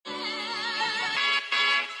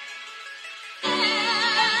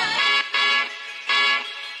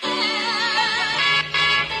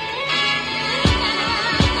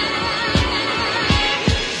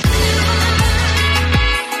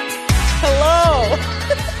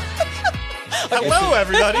Hello,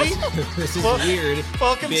 everybody. This is weird.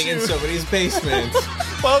 Welcome being in to somebody's basement.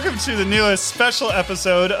 welcome to the newest special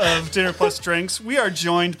episode of Dinner Plus Drinks. We are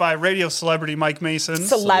joined by radio celebrity Mike Mason.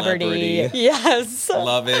 Celebrity. Yes.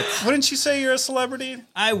 Love it. Wouldn't you say you're a celebrity?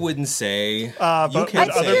 I wouldn't say. But you can would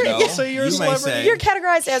other say people no. say you're a You may celebrity? say, You're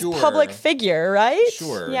categorized as sure. public figure, right?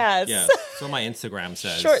 Sure. Yes. That's what my Instagram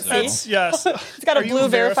says. Short, so. see? Yes. It's got a Are you blue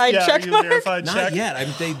verified yeah, check are you mark. verified Not check?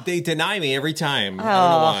 yet. They deny me every time. I don't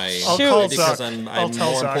know why. I'll Shoot. call Maybe because Zuck. I'm I'll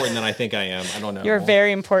tell more Zuck. important than I think I am. I don't know. You're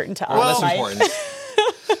very important to us. That's Mike.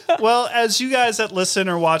 important. Well, as you guys that listen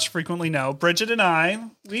or watch frequently know, Bridget and I,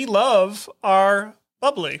 we love our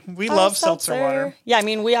bubbly. We love seltzer water. Yeah, I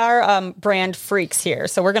mean, we are brand freaks here,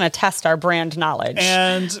 so we're going to test our brand knowledge.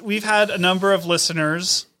 And we've had a number of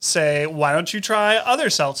listeners say, why don't you try other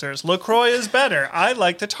seltzers? LaCroix is better. I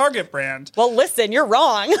like the Target brand. well, listen, you're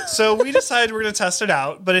wrong. So we decided we're going to test it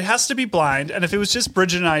out, but it has to be blind. And if it was just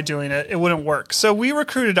Bridget and I doing it, it wouldn't work. So we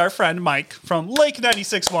recruited our friend Mike from Lake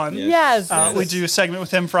 96.1. Yes. We do a segment with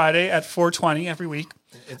him Friday at 4:20 every week.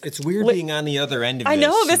 It's weird being on the other end of this. I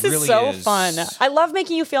know, this It is really so fun. I love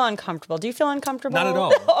making you feel uncomfortable. Do you feel uncomfortable? Not at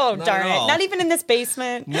all. Oh, Not darn at it. all. Not even in this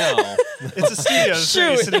basement. No. It's a studio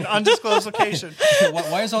space in an undisclosed location.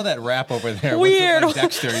 Why is all that rap over there? Weird. Like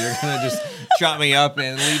Dexter, you're going to just chop me up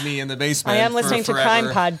and leave me in the basement. I am for listening to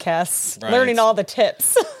forever. crime podcasts, Right. learning all the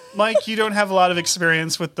tips. Mike, you don't have a lot of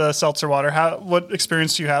experience with the seltzer water. What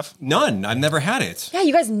experience do you have? None. I've never had it. Yeah,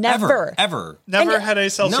 you guys never. Ever. Never And- had a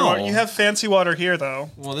seltzer No. water. You have fancy water here, though.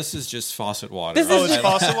 Well, this is just faucet water. This Oh, is it's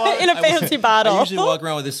faucet water? in a fancy bottle. I usually walk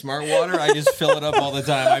around with this smart water. I just fill it up all the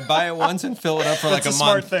time. I buy it once and fill it up for like That's a a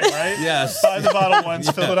smart month. thing, right? Yes. Buy the bottle once,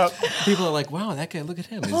 fill it up. People are like, "Wow, that guy! Look at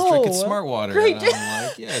him. He's Oh, drinking smart water." great. And I'm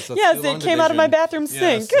like, "Yes, that's Yes, the it came out of my bathroom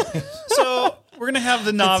Yes. sink. So we're going to have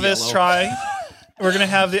the novice yellow. try. We're going to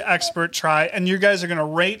have the expert try. And you guys are going to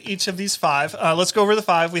rate each of these five. Let's go over the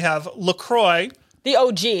five. We have LaCroix. The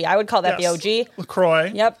OG. I would call that Yes. the OG.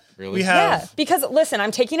 LaCroix. Yep. Really? We have Yeah, because listen,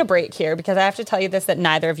 I'm taking a break here because I have to tell you this that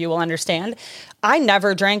neither of you will understand. I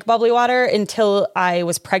never drank bubbly water until I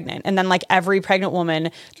was pregnant. And then like every pregnant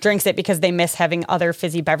woman drinks it because they miss having other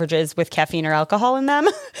fizzy beverages with caffeine or alcohol in them.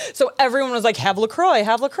 So everyone was like, have LaCroix,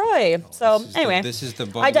 have LaCroix. So anyway, this is the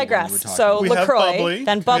bubbly I one digress. you were talking So about. We have LaCroix, bubbly.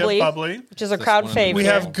 then We have bubbly, bubbly. which is a crowd one. favorite. We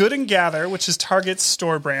have Good and Gather, which is Target's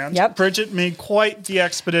store brand. Yep. Bridget made quite the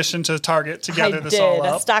expedition to Target to gather I this all did. I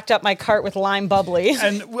up. stocked up my cart with lime bubbly.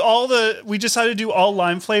 And we decided to do all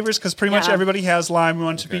lime flavors because pretty much Yeah. everybody has lime. We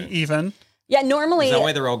want it to be even. Yeah, normally. That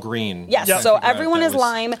way they're all green. Yes, Yeah. so I figured out everyone that is was-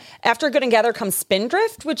 lime. After Good and Gather comes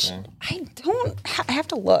Spindrift, which I have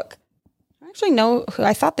to look. I actually know who.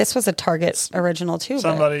 I thought this was a Target original too. but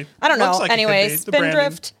Somebody. I don't Looks know. like it could Anyway, be. The branding.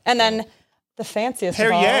 Spindrift, and then the fanciest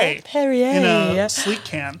of all, Perrier. Perrier. In a sleek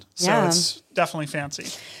can. So Yeah. it's definitely fancy.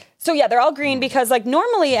 So yeah, they're all green because like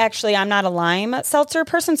normally, actually, I'm not a lime seltzer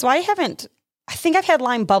person, so I haven't. I think I've had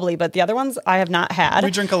lime bubbly, but the other ones I have not had.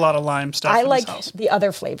 We drink a lot of lime stuff I in like this house. the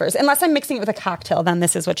other flavors, unless I'm mixing it with a cocktail. Then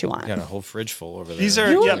this is what you want. Got a whole fridge full over there. These are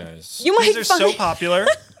You- yeah, guys. You might these are so find- popular.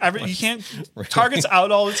 You can't. Target's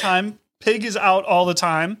out all the time. Pig is out all the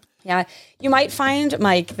time. Yeah, you might find,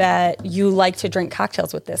 Mike, that you like to drink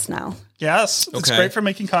cocktails with this now. Yes, it's Okay. great for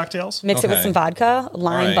making cocktails. Mix it with Okay. some vodka,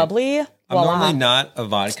 lime right. bubbly. I'm Voila. normally not a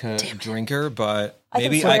vodka drinker, but can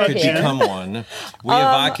maybe swim I right could here. become one. We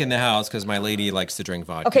have vodka in the house because my lady likes to drink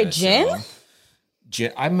vodka. Okay, gin? so-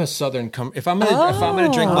 Gin. I'm a Southern if I'm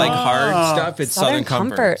gonna drink like hard stuff, it's Southern,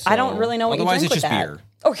 Comfort. I don't so- really know what you Otherwise, drink it's with just that. beer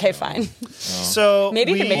Okay, fine. So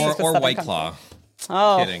Maybe you can mix we- this with or Southern White Comfort. Claw.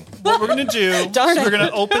 Oh, Kidding. what we're going to do Darn is we're it. going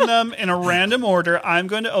to open them in a random order. I'm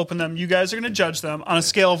going to open them. You guys are going to judge them on a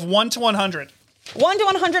scale of 1 to 100. 1 to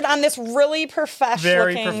 100 on this really professional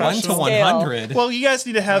Very looking professional. 1 to scale. 100. Well, you guys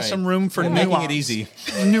need to have Right. some room for We're nuance. making it easy.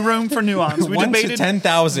 New room for nuance. We 1 to debated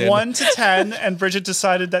 10,000. 1 to 10, and Bridget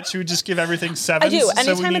decided that she would just give everything 7. I do. So we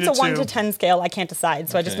Anytime it's needed a 1 to 10 scale, I can't decide,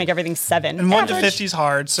 so I just Okay. make everything 7. And 1 to Average. 50 is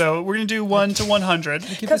hard, so we're going to do 1 to 100.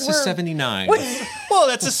 Give Because us a we're- 79. Well,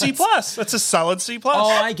 that's a C+. That's a solid C+. Oh,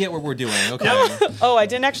 I get what we're doing. Okay. Oh, I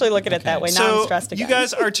didn't actually look at it that way. Now I'm So stressed again. you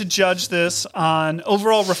guys are to judge this on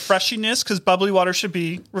overall refreshingness, because bubbly water should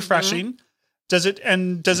be refreshing. Does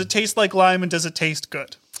it taste like lime, and does it taste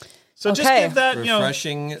good? So just Okay. give that,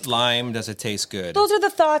 Refreshing lime. Does it taste good? Those are the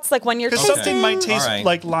thoughts, like when you're because tasting. something might taste All right.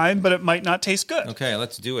 like lime, but it might not taste good. Okay,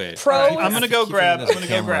 let's do it. Pro- All right, I'm gonna go keep grab- looking I'm at gonna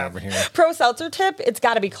the go camera grab. over here. Pro seltzer tip, it's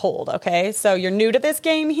got to be cold, okay? So you're new to this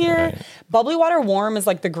game here. Bubbly water warm is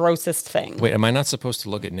like the grossest thing. Wait, am I not supposed to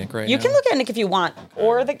look at Nick right You now? can look at Nick if you want.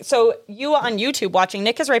 So you on YouTube watching,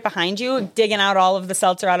 Nick is right behind you, digging out all of the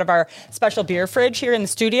seltzer out of our special beer fridge here in the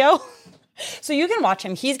studio. So you can watch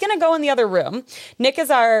him. He's going to go in the other room. Nick is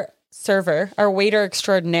our server, our waiter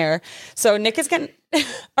extraordinaire. So Nick is going to,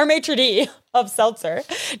 our maitre d' of seltzer.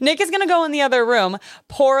 Nick is going to go in the other room,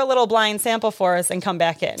 pour a little blind sample for us, and come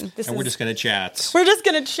back in. We're just going to chat. We're just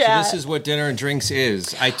going to chat. So this is what Dinner and Drinks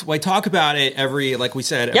is. I talk about it like we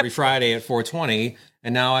said, every Friday at 4:20.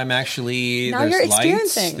 And now I'm actually, now there's you're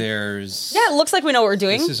lights, experiencing. Yeah, it looks like we know what we're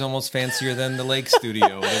doing. This is almost fancier than the Lake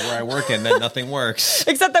Studio where I work in, that nothing works.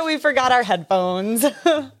 Except that we forgot our headphones.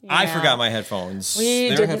 I forgot my headphones.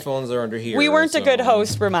 Their headphones are under here. We weren't a good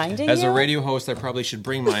host reminding you. As a radio host, I probably should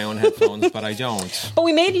bring my own headphones, but I don't. But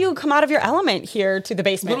we made you come out of your element here to the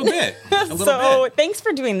basement. A little bit. Thanks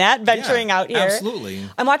for doing that, venturing out here. Absolutely.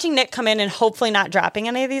 I'm watching Nick come in and hopefully not dropping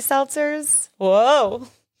any of these seltzers. Whoa.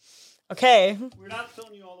 Okay. We're not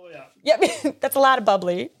filling you all the way up. Yep, that's a lot of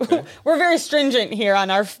bubbly. Okay. We're very stringent here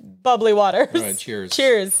on our bubbly waters. All right, cheers.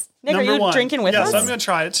 Cheers. Nick, Number are you one. drinking with us? Yes, I'm going to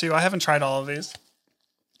try it too. I haven't tried all of these.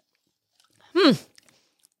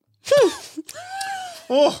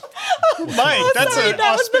 Oh, Mike, that's sorry, an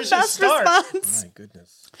that was the auspicious best start. response. My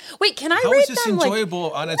goodness. Wait, can I How rate is this them?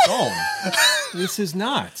 enjoyable on its own? This is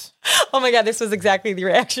not. Oh my God, this was exactly the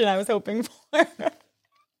reaction I was hoping for.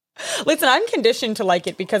 Listen, I'm conditioned to like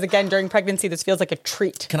it because, again, during pregnancy, this feels like a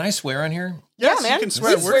treat. Can I swear on here? Yes, Yeah, man. you can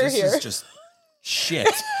swear. We swear This here. is just shit.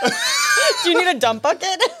 Do you need a dump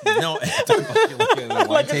bucket? No, wine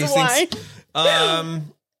Like it's wine. tastings.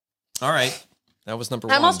 All right. That was number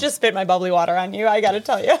one. I almost just spit my bubbly water on you, I gotta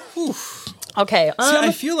tell you. Okay. See,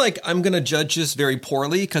 I feel like I'm going to judge this very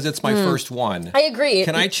poorly because it's my first one. I agree.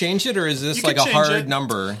 Can I change it, or is this You like can a change hard it.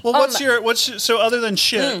 number? Well, so other than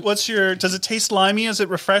shit, does it taste limey? Is it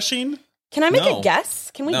refreshing? Can I make No. a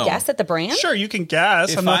guess? Can we No. guess at the brand? Sure, you can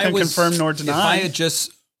guess. I'm not going to confirm nor deny. If I had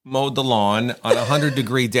just mowed the lawn on a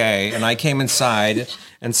 100-degree day and I came inside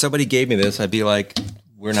and somebody gave me this, I'd be like,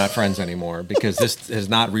 we're not friends anymore because this has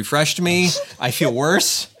not refreshed me. I feel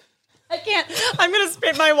worse. I can't. I'm gonna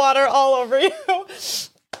spit my water all over you.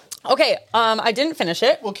 Okay, I didn't finish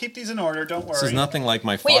it. We'll keep these in order. Don't worry. This is nothing like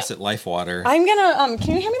my faucet life water. I'm gonna,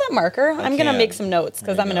 can you hand me that marker? I'm gonna can. make some notes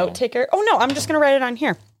because There I'm a you go. note taker. Oh no, I'm just gonna write it on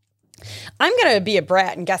here. I'm gonna be a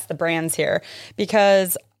brat and guess the brands here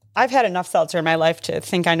because I've had enough seltzer in my life to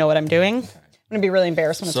think I know what I'm doing. I'm gonna be really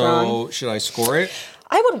embarrassed when it's wrong. So should I score it?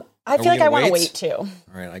 I feel like we I gonna want to wait? wait too. All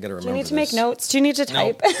right, I got to remember. Do you need to this. make notes? Do you need to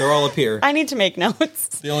No, type? they're all up here. I need to make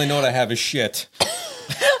notes. The only note I have is shit.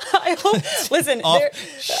 Listen,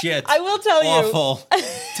 Shit. I will tell you. Awful.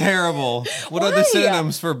 Terrible. What are the Why?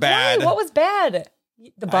 synonyms for bad? Why? What was bad?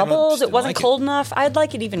 The bubbles. just It wasn't like it. cold enough. I'd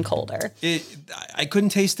like it even colder. I couldn't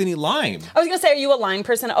taste any lime. I was gonna say, are you a lime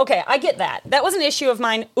person? Okay, I get that. That was an issue of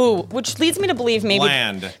mine. Ooh, which leads me to believe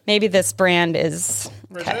Bland. maybe this brand is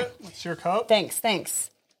okay. Bridget, what's your cup? Thanks.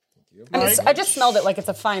 Mike? I just smelled it like it's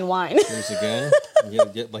a fine wine. Here's again. You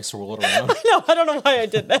get like swirl it around. No, I don't know why I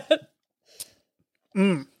did that.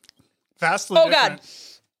 Vastly Oh different. God.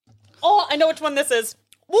 Oh, I know which one this is.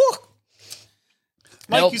 Woo.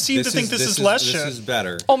 Mike, Nope. you seem to think this is less shit. This is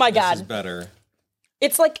better. Oh my God. This is better.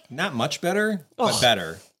 It's like Not much better, but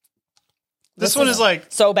better. This one is like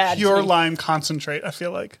so bad to pure me. lime concentrate, I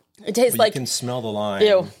feel like. it tastes But like you can smell the lime.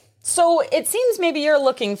 ew. So it seems maybe you're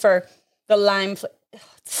looking for the lime. It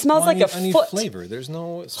smells Well, like I need foot. flavor. There's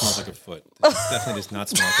no. It smells like a foot. It definitely does not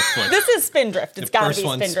smell like a foot. This is Spindrift. It's got to first be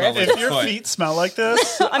one Spindrift. smelled like If your foot. feet smell like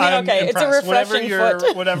this, I mean, I'm okay, it's a impressed. refreshing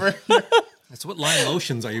foot. Whatever. That's what lime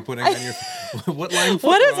lotions are you putting on your? What lime? Foot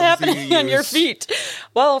What is rubs do happening you on your use? feet?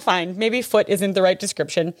 Well, fine. Maybe foot isn't the right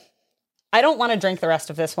description. I don't want to drink the rest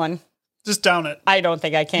of this one. Just down it. I don't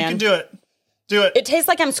think I You can. can do it. Do it. It tastes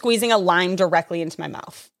like I'm squeezing a lime directly into my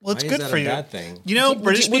mouth. Well, it's Why is good that for a you. bad thing? You know,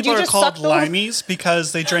 British would people you are just called suck the- limeys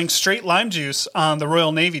because they drank straight lime juice on the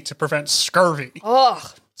Royal Navy to prevent scurvy. Ugh,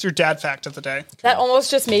 It's your dad fact of the day. that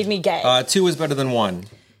almost just made me gay. 2 is better than 1.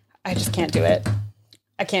 I just can't do it.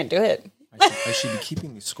 I can't do it. I should be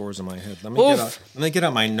keeping these scores in my head. Let me get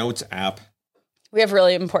out my notes app. We have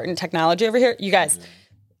really important technology over here. You guys,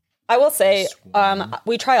 I will say,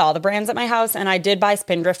 we try all the brands at my house, and I did buy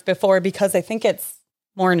Spindrift before because I think it's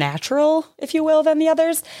more natural, if you will, than the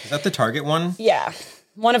others. Is that the Target one? Yeah.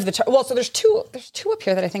 One of the, so there's two up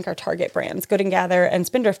here that I think are Target brands, Good and Gather and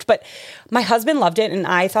Spindrift. But my husband loved it, and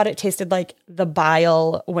I thought it tasted like the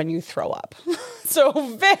bile when you throw up. So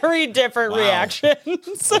very different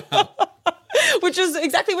reactions, which is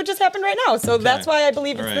exactly what just happened right now. So that's why I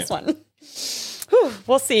believe it's All this one. Whew,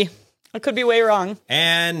 we'll see. I could be way wrong.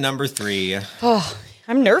 And number 3.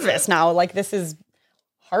 I'm nervous now. Like this is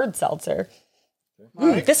hard seltzer.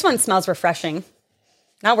 This one smells refreshing.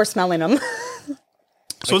 Now we're smelling them.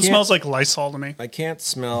 So it can't- smells like Lysol to me. I can't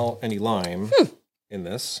smell any lime in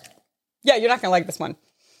this. Yeah, you're not going to like this one.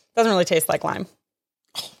 Doesn't really taste like lime.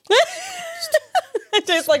 It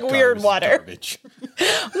tastes like weird water. Garbage.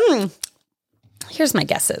 Here's my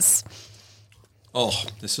guesses. Oh,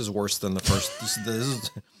 this is worse than the first. This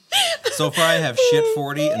is so far I have shit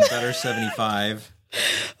 40 and better 75.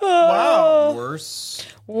 Wow.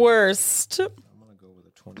 Worst. I'm gonna go with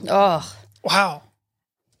a 20. Oh. Wow.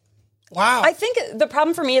 Wow. I think the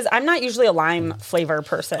problem for me is I'm not usually a lime flavor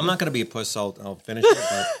person. I'm not gonna be a puss. I'll finish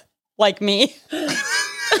it, like me.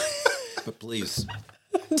 but please.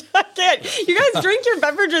 I can't. You guys drink your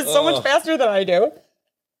beverages so much faster than I do.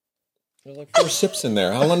 There's like 4 sips in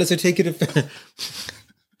there. How long does it take you to finish?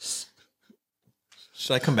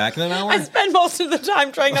 Should I come back in an hour? I spend most of the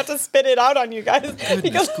time trying not to spit it out on you guys.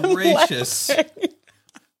 Goodness gracious.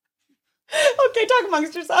 Okay, talk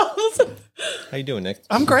amongst yourselves. How you doing, Nick?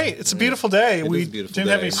 I'm great. It's a beautiful day. We is a beautiful didn't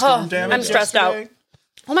day. have any storm damage. I'm stressed yesterday. out.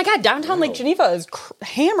 Oh my God, downtown Lake Geneva is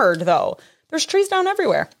hammered though. There's trees down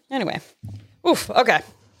everywhere. Anyway. Oof, okay.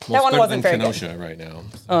 That one wasn't very Kenosha good. right now.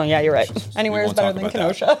 Oh yeah, you're right. Anywhere is won't better talk than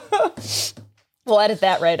about Kenosha. We'll edit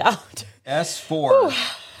that right out. S4.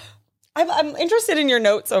 I'm interested in your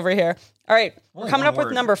notes over here. All right, we're coming up with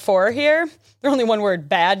word. number 4 here. They're only one word: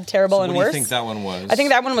 bad, terrible, What and do you worse. think that one was? I think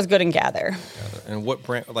that one was Good and Gather. And what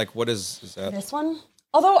brand? Like, what is that? This one?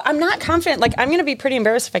 Although I'm not confident. Like, I'm going to be pretty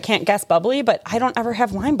embarrassed if I can't guess bubbly, but I don't ever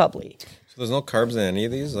have lime bubbly. So there's no carbs in any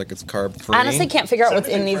of these. Like, it's carb free. I honestly can't figure out what's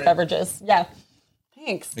in everything these free. beverages. Yeah.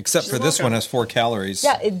 Thanks. Except for this one has 4 calories.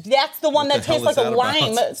 Yeah, that's the one What that the hell tastes like is a that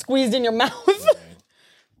lime about? squeezed in your mouth.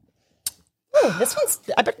 Ooh, this one's.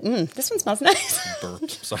 I bet this one smells nice. Burp.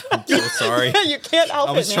 So, I'm so sorry. You can't help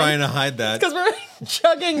it. I was trying to hide that. because we're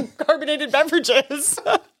chugging carbonated beverages.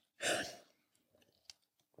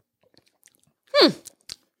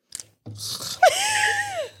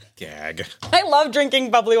 Gag. I love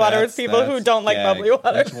drinking bubbly water with people who don't like gag. bubbly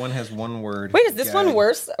water. Each one has one word. Wait, is this Gag. one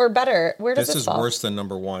worse or better? Where does This this is fall? worse than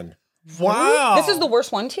number 1. Wow. This is the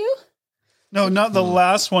worst one too. No, not the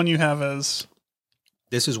last one you have is.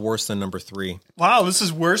 This is worse than number 3. Wow, this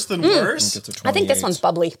is worse than worse. It's a 28. I think this one's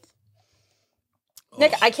bubbly.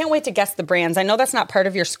 Nick, I can't wait to guess the brands. I know that's not part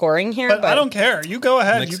of your scoring here, But but I don't care. You go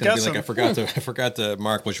ahead. Nick's you gonna guess be like, them. I forgot to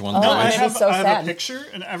mark which one. Oh, I This is have, so I have sad. a picture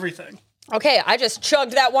and everything. Okay, I just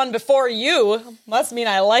chugged that one before you. Must mean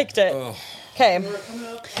I liked it. Okay,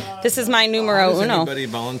 this is my numero Does uno. anybody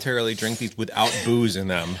voluntarily drink these without booze in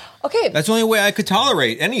them? Okay, That's the only way I could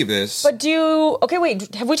tolerate any of this. but okay,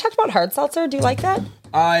 wait, have we talked about hard seltzer? Do you like that?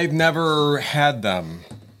 I've never had them.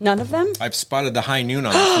 None of them? I've spotted the High Noon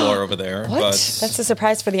on the floor over there. What? But That's a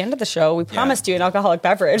surprise for the end of the show. We promised you an alcoholic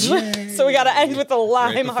beverage. So we got to end with a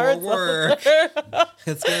right lime before hard work. seltzer.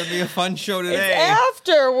 It's going to be a fun show today.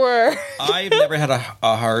 Afterward. I've never had a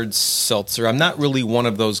hard seltzer. I'm not really one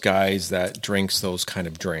of those guys that drinks those kind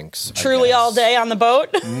of drinks. I Truly guess. all day on the boat.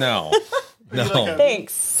 No. like No. a-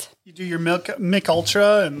 Thanks. You do your Mick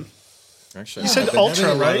Ultra and Actually, You said I've been Ultra,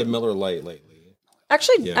 having a lot right? of Miller Lite lately.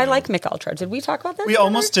 Actually, Yeah. I like Mick Ultra. Did we talk about that? we together?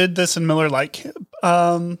 almost did this in Miller Lite.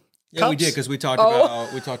 Yeah, we Cups? did because we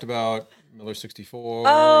talked about Miller 64.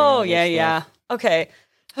 Oh, and yeah, other yeah. stuff. Okay.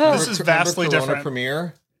 This is vastly Corona different.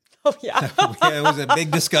 Premiere. Oh, yeah. Yeah, it was a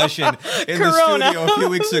big discussion in Corona. the studio a few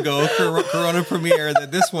weeks ago. Corona Premiere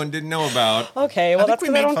that this one didn't know about. Okay, well, I think that's we because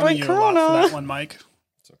I made don't fun of drink you a lot for that Corona. one, Mike.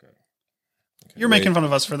 It's okay. You're making fun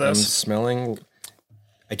of us for I'm this. smelling.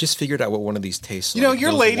 I just figured out what one of these tastes. You know, like.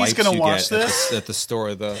 your Those lady's wipes gonna you watch get this. at the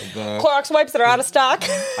store. The Clorox wipes that are out of stock.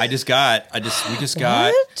 we just got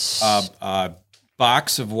a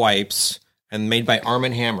box of wipes and made by Arm &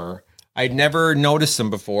 Hammer. I'd never noticed them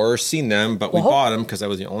before or seen them, but we bought them because I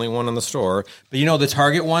was the only one in the store. But you know the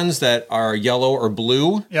Target ones that are yellow or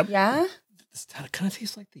blue? Yep. Yeah? It kind of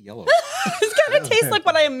tastes like the yellow. This kind of tastes like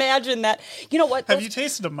what I imagine that. You know what? Have those- you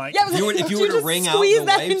tasted them, Mike? Yeah, If you were to just wring out squeeze the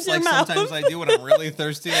that wipes, into your like mouth. sometimes I do when I'm really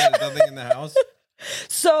thirsty and there's nothing in the house.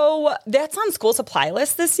 So that's on school supply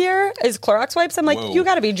list this year is Clorox wipes. I'm like, Whoa. you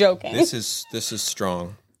got to be joking. This is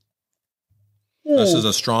strong. This is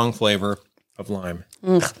a strong flavor of lime.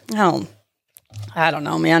 Oh, I don't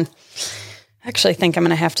know, man. I actually think I'm going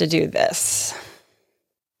to have to do this.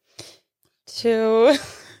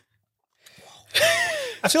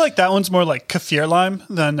 I feel like that one's more like kaffir lime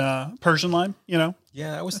than Persian lime, you know?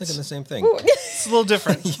 Yeah, I was thinking the same thing. It's a little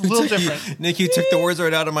different. A little different. Nick, you took the words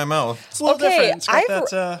right out of my mouth. It's a little Okay, different. It's got I've-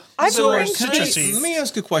 that I've similar drank citrusy. Let me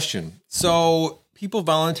ask a question. So people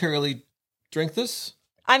voluntarily drink this?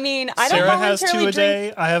 I mean, I don't Sarah has 2 voluntarily a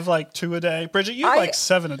drink. day. I have like 2 a day. Bridget, you have I- like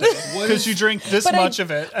 7 a day because you drink this But I- much of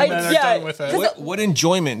it and then are yeah, done with it. 'cause What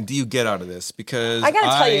enjoyment do you get out of this? Because I got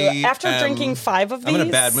to tell you, after am- drinking 5 of these. I'm in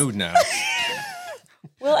a bad mood now.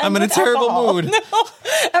 We'll end I'm in a with terrible alcohol. mood. No.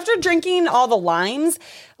 After drinking all the limes,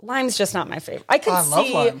 lime's just not my favorite. I could I love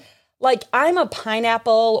see, lime. like, I'm a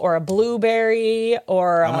pineapple or a blueberry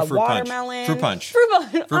or I'm a a fruit punch. watermelon. Fruit punch. Fruit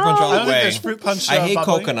punch. Fruit punch all I the don't way. think there's fruit punch. I hate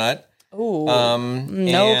bubbly. coconut. Ooh,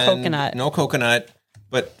 No coconut. No coconut,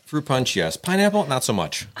 but fruit punch, yes. Pineapple, not so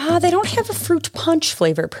much. They don't have a fruit punch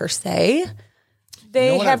flavor per se. They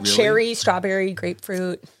You know what I have really- cherry, strawberry,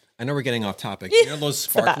 grapefruit. I know we're getting off topic. You know those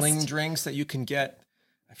the best. sparkling drinks that you can get?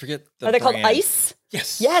 I forget the Are they called brand. ice?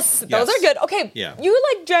 Yes. Yes, those are good. Okay, Yeah. you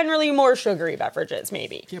like generally more sugary beverages,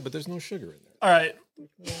 maybe. Yeah, but there's no sugar in there. All right.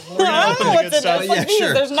 I don't know what's in stuff. this. Like Yeah, these,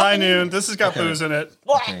 sure. there's High nothing. noon. This has got booze in it.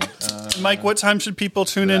 Mike, what time should people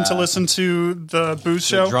tune in to listen to the booze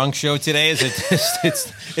show? Drunk show today is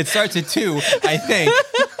it starts at 2, I think.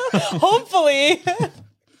 Hopefully,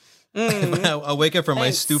 I'll wake up from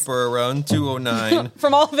my stupor around 2:09.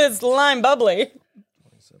 from all this lime bubbly.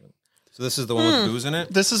 So this is the one with booze in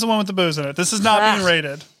it. This is the one with the booze in it. This is not being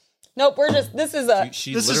rated. Nope, this is a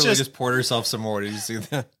She This is literally just- just poured herself some more. Did you see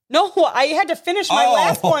that? no. I had to finish my Oh.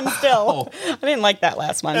 last one still. I didn't like that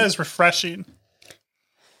last one. That is refreshing.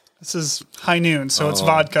 This is high noon, so Oh. it's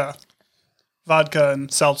vodka. Vodka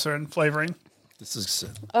and seltzer and flavoring. This is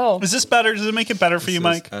Oh, Is this better? Does it make it better for you,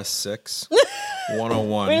 Mike? S6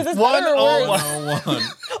 101. wait, is this better or worse? 101.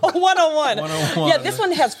 Oh, 101. 101. Yeah, this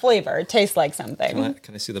one has flavor. It tastes like something.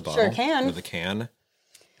 Can I see the bottle? Sure can. Or the can.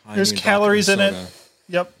 High There's noon vodka calories in and it. soda.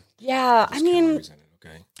 Yep. Yeah, I mean, Calories in it,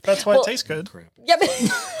 okay. That's why Well- it tastes good. Crap. yeah, but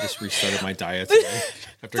Just restarted my diet today.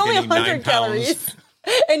 After it's only gaining 9 100 pounds. calories.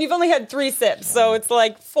 And you've only had 3 sips, so it's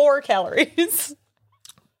like 4 calories.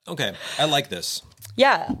 Okay, I like this.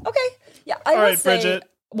 Yeah. Okay. Yeah. I All would right, say, Bridget.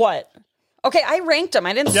 What? Okay, I ranked them.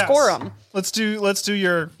 I didn't Yes. score them. Let's do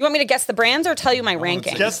your You want me to guess the brands or tell you my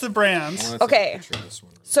ranking? guess the brands. I wanna take a Okay. picture of this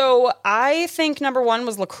one. So I think number 1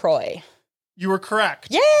 was LaCroix. You were correct.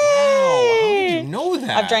 Yay! Oh, how did you know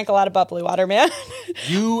that? I've drank a lot of bubbly water, man.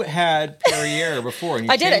 You had Perrier before, and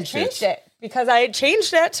you I did. I changed changed it because I had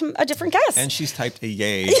changed it to a different guess. And she's typed a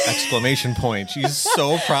yay exclamation point. She's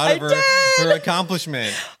so proud of I did. her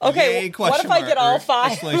accomplishment. Okay, Yay, what if question I get mark, all or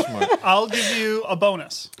 5? Exclamation mark. I'll give you a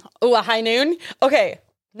bonus. Ooh, a high noon. Okay,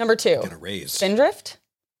 number 2. Get a raise. Spindrift.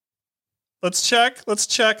 Let's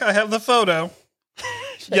check. I have the photo.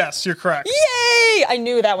 Yes, you're correct. Yay! I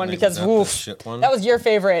knew that one because Is that the woof, shit one? that was your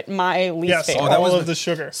favorite, my least Yes, favorite. that all was of the- the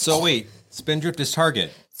sugar. So wait, Spindrift is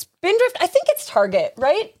Target. Spindrift, I think it's Target,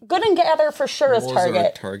 right? Good and Gather for sure is Was there a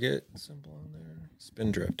Target. Target symbol on there?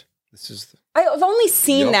 Spindrift. This is the, I've only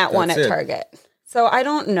seen Yep, that one at that's it. Target, so I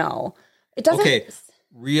don't know. It doesn't. okay.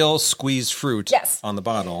 Real squeezed fruit. Yes. On the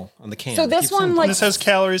bottle, on the can. So this Keep one, simple. like, This has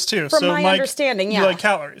calories too. From so my Mike, understanding, you yeah. like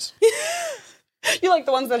calories. you like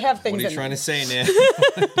the ones that have things What are you in trying them. to say,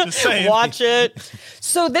 Nick? Just saying. Watch it.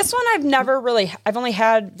 So this one I've only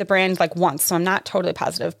had the brand like once, so I'm not totally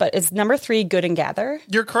positive. But it's number 3, Good and Gather.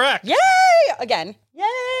 You're correct. Yay! Again,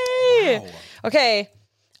 yay! Wow. Okay,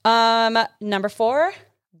 number 4,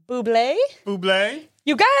 Buble. Buble.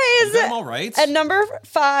 You guys. Is that all right? And number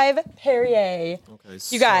 5, Perrier. Okay,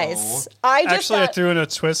 You guys, I just Actually, I got, threw in a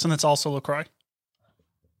twist, and it's also LaCroix.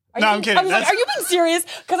 Are No, you- I'm kidding. I was like, That's- are you being serious?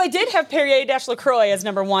 Because I did have Perrier - LaCroix as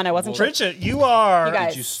number 1. I wasn't sure. Bridget, you are. You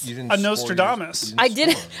guys. You didn't A score Nostradamus. yours. I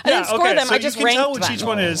didn't. I didn't score them. So I just you can ranked tell which them. each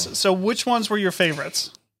one is. So which ones were your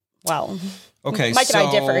favorites? Well, Okay, Mike and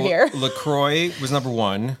I differ here. LaCroix was number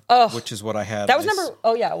 1, Oh. which is what I had. that was I s- number.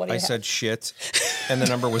 Oh yeah, what do I you have? said shit, and the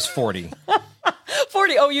number was 40.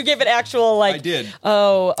 40. Oh, you gave it actual like. I did.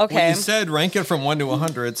 Oh, Well, okay. you said rank it from 1 to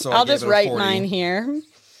 100, so I I'll gave just it a write 40. mine here.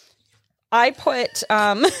 I put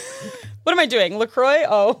what am I doing? LaCroix?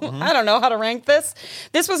 Oh, Mm-hmm. I don't know how to rank this.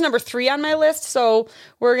 This was number 3 on my list, so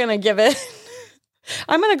we're gonna give it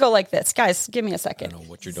I'm gonna go like this. Guys, give me a second. I don't know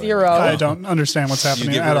what you're doing 0. I don't understand what's You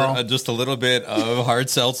happening give at her all. just a little bit of hard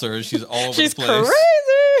seltzer. She's all over She's the place.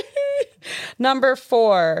 crazy. Number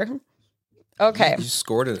 4. Okay. You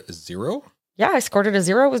scored a 0? Yeah, I scored it a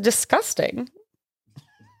 0. It was disgusting.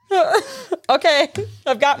 Okay,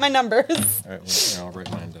 I've got my numbers. All right, well, here, I'll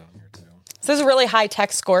write mine down here too. So this is a really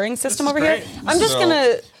high-tech scoring system is over great. here. I'm just So,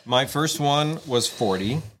 gonna My first one was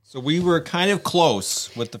 40. So we were kind of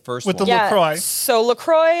close with the first With the one. yeah. LaCroix. So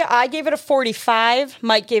LaCroix, I gave it a 45.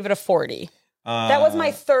 Mike gave it a 40. That was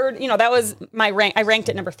my third. That was my rank. I ranked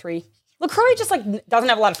it number 3. LaCroix just like doesn't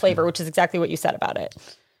have a lot of flavor, which is exactly what you said about it.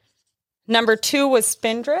 Number 2 was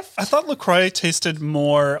Spindrift. I thought LaCroix tasted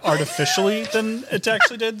more artificially than it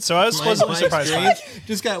actually did, so I was My pleasantly surprised by it. experience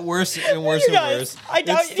just got worse and worse You and guys, worse. I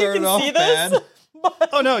doubt It you started can off see this. bad.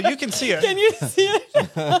 Oh no, you can see it. Can you see it?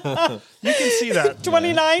 You can see that.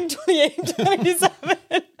 29, 28, 27.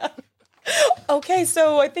 Okay,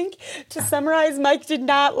 so I think to summarize, Mike did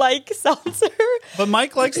not like seltzer. But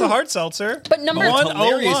Mike likes the hard seltzer. But number One- What's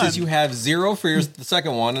hilarious 101. is you have 0 for the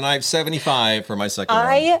second one, and I have 75 for my second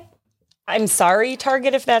one. I'm sorry,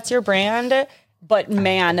 Target, if that's your brand, but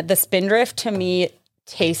man, the Spindrift to me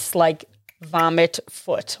tastes like vomit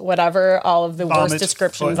foot, whatever all of the Vomit worst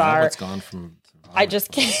descriptions foot. are. It's gone from. I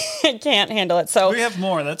just can't handle it. So We have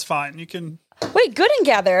more. That's fine. You can. wait, Good and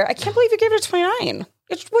Gather. I can't believe you gave it a 29.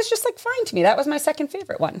 It was just like fine to me. That was my second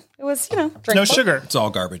favorite one. It was, drinkable. No sugar. It's all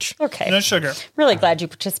garbage. Okay. No sugar. Really glad you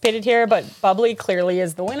participated here, but Bubbly clearly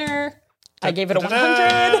is the winner. I gave it a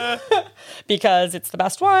 100 because it's the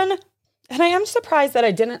best one. And I am surprised that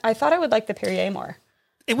I thought I would like the Perrier more.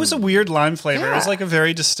 It was a weird lime flavor. It was Yeah. like a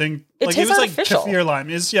very distinct. It Like tastes was like artificial. kaffir lime.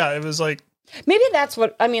 It was like Maybe that's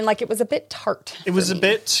what I mean. Like it was a bit tart. it was for a me.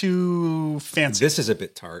 bit too fancy. This is a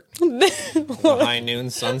bit tart. The high noon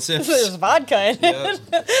sun There's sifts. vodka in it.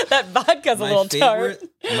 That vodka's a little tart.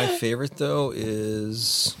 My favorite though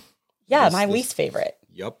is. Yeah, This- my this- least favorite.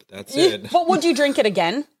 Yep, that's it. But would you drink it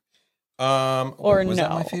again or was no?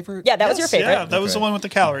 that my favorite? Yeah, that was your Yes, favorite. Yeah, that was the Okay. one with the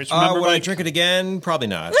calories. Remember, Would I like, drink it again? Probably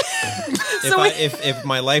not. So if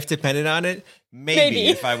my life depended on it, maybe. Maybe.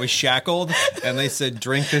 If I was shackled and they said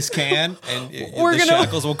drink this can and We're the gonna-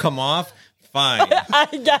 shackles will come off, fine.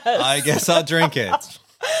 I guess. I'll drink it.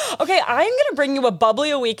 Okay, I'm gonna bring you a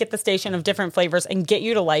bubbly a week at the station of different flavors and get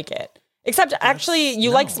you to like it. Except actually,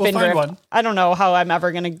 you like We'll find Spindrift. one. I don't know how I'm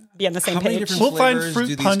ever gonna be on the same How many page. different We'll find flavors fruit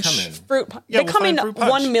do these punch. come in? They we'll come in find fruit punch.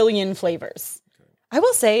 1 million flavors. I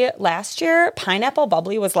will say last year, pineapple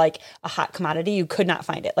bubbly was like a hot commodity. You could not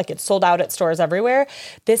find it. Like it sold out at stores everywhere.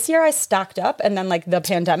 This year I stocked up and then like the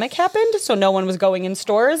pandemic happened. So no one was going in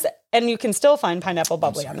stores and you can still find pineapple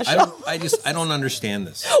bubbly on the shelf. I don't understand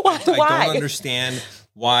this. Why? I don't understand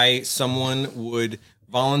why someone would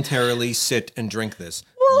voluntarily sit and drink this.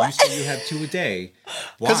 You say you have 2 a day.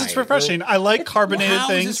 because it's refreshing. I like carbonated How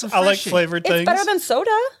is things. this I like refreshing? flavored It's things. better than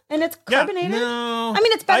soda and it's Yeah. carbonated. No. I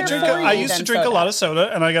mean, it's better for you I used to than drink soda. a lot of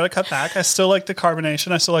soda, and I got to cut back. I still like the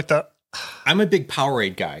carbonation. I still like the. I'm a big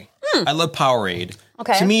Powerade guy. I love Powerade.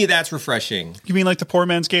 Okay. To me, that's refreshing. You mean like the poor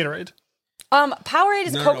man's Gatorade? Powerade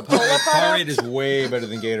is Coca-Cola Powerade product. is way better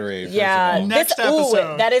than Gatorade. first of Yeah. all. Next This- ooh,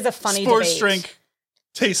 episode. that is a funny Sports debate. drink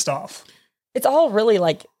taste off. It's all really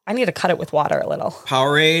like, I need to cut it with water a little.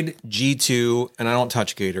 Powerade, G2, and I don't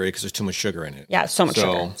touch Gatorade because there's too much sugar in it. Yeah, so much So-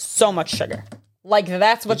 sugar. So much sugar. Like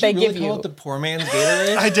that's what Did they you really give call you. it the poor man's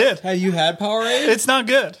Gatorade? I did. Have you had Powerade? It's not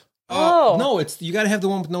good. Oh. No, it's you got to have the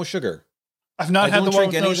one with no sugar. I've not I had don't the one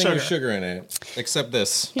drink with no anything sugar. with sugar in it except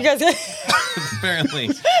this. You guys Apparently,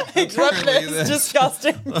 except Apparently this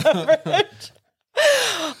disgusting beverage.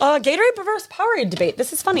 Gatorade versus Powerade debate.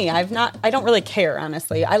 This is funny. I don't really care,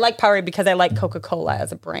 honestly. I like Powerade because I like Coca-Cola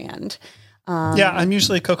as a brand. Yeah, I'm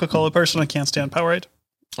usually a Coca-Cola person. I can't stand Powerade.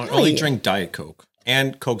 I only drink Diet Coke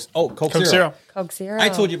and Coke. Oh, Coke Coke Zero. Zero. Coke Zero. I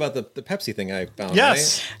told you about the Pepsi thing I found.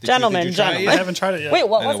 Yes. right? Did Gentlemen, you try it gentlemen. I yet? haven't tried it yet. Wait,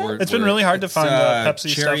 what I know was we're- it? It's been really hard to it's, find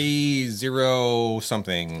Pepsi cherry zero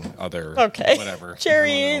something other. Okay. Whatever.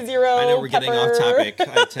 Cherry, I don't know. zero, I know we're getting off pepper. topic.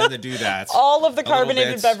 I tend to do that. All of the A little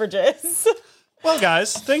carbonated bit. beverages. Well,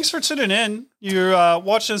 guys, thanks for tuning in. You're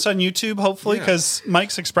watching us on YouTube, hopefully, Yeah. because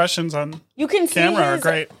Mike's expressions on You can see camera are his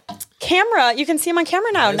great. camera. You can see him on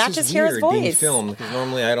camera now, This not is just hear his weird being voice. filmed because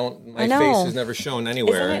normally I don't. My I know. face is never shown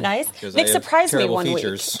anywhere. Isn't it nice? 'cause Nick I have surprised me terrible one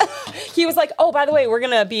features. week. He was like, "Oh, by the way, we're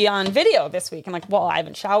gonna be on video this week." I'm like, "Well, I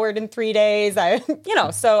haven't showered in 3 days.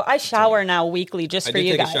 So I shower now weekly just I for did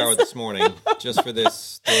you take guys." a shower this morning just for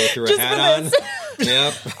this. Throw Just a hat for on. this.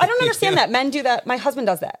 Yep. I don't understand that. Men do that. My husband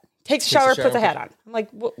does that. Takes a shower, puts a hat on. I'm like,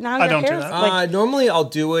 well, now your don't do hair's that. like, Normally I'll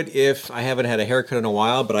do it if I haven't had a haircut in a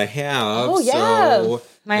while, but I have. Oh, yeah. So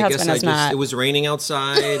My I husband guess has not. It was raining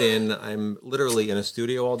outside, and I'm literally in a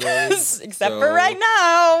studio all day. except So- for right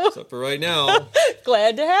now. Except for right now.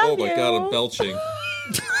 Glad to have Oh you. my god, I'm belching.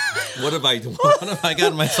 What have I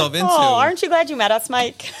gotten myself into? Oh, aren't you glad you met us,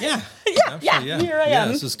 Mike? Yeah. Yeah, Absolutely, here I am.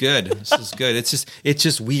 This is good. This is good. It's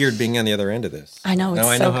just weird being on the other end of this. I know, it's Now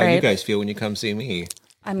I so know how you great. guys feel when you come see me.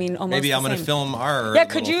 I mean, almost Maybe the I'm going to same. film our Yeah,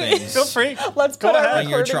 could little you- things. Feel free. Let's Go put our ahead. Bring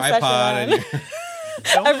your recording tripod and session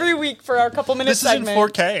your on every week for our couple minutes This is in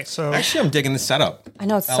segment. 4K, so Actually, I'm digging the setup. I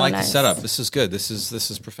know, it's I so like nice. the setup. This is good. This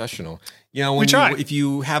is professional. You know, We try. if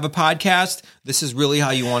you have a podcast, this is really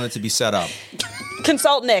how you want it to be set up.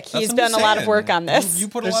 Consult Nick. That's He's what done I'm a lot of saying. work on this. You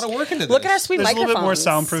put a lot of work into this. Look at our sweet there's a little bit more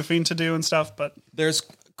microphones. soundproofing to do and stuff, but There's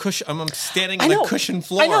cushion. I'm standing I on know. a cushion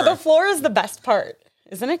floor. I know the floor is the best part.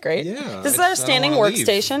 Isn't it great? Yeah, This is I our don't standing wanna leave.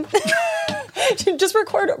 workstation. Just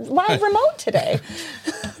record live remote today.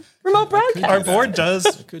 Remote remote broadcast. Our board does.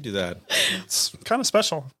 I could do that. It's kind of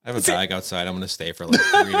special. I have a bag outside. I'm going to stay for like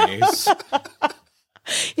 3 days.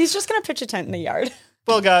 He's just going to pitch a tent in the yard.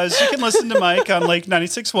 Well, guys, you can listen to Mike on Lake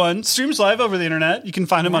 96.1. Streams live over the internet. You can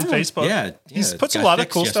find him on Facebook. Yeah, He it puts a got lot of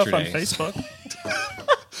fixed cool stuff on yesterday. Facebook.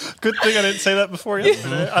 Good thing I didn't say that before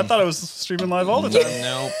yesterday. I thought I was streaming live all the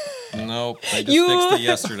time. Nope. I just fixed it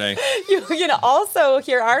yesterday. You can also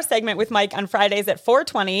hear our segment with Mike on Fridays at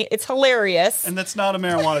 4:20. It's hilarious. And that's not a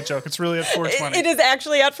marijuana joke. It's really at 4:20. It is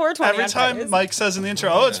actually at 4:20. Every time Mike says in the intro,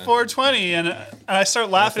 "Oh, it's 4:20," and I start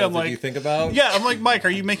laughing. I'm What like, you think about? "Yeah." I'm like, "Mike, are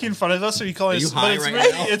you making fun of us? Or are you calling Are you us?" high But right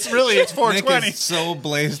now? it's really it's Nick 4:20. is so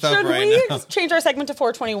blazed up Should right we now. change our segment to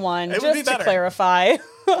 4:21 It would be just to better. clarify?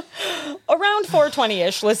 Around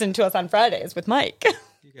 4:20ish, listen to us on Fridays with Mike.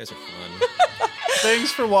 You guys are fun.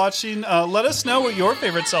 Thanks for watching. Let us know what your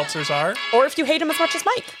favorite seltzers are. Or if you hate him as much as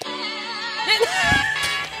Mike.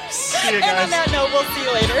 See you And on guys. that note, we'll see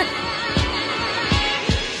you later.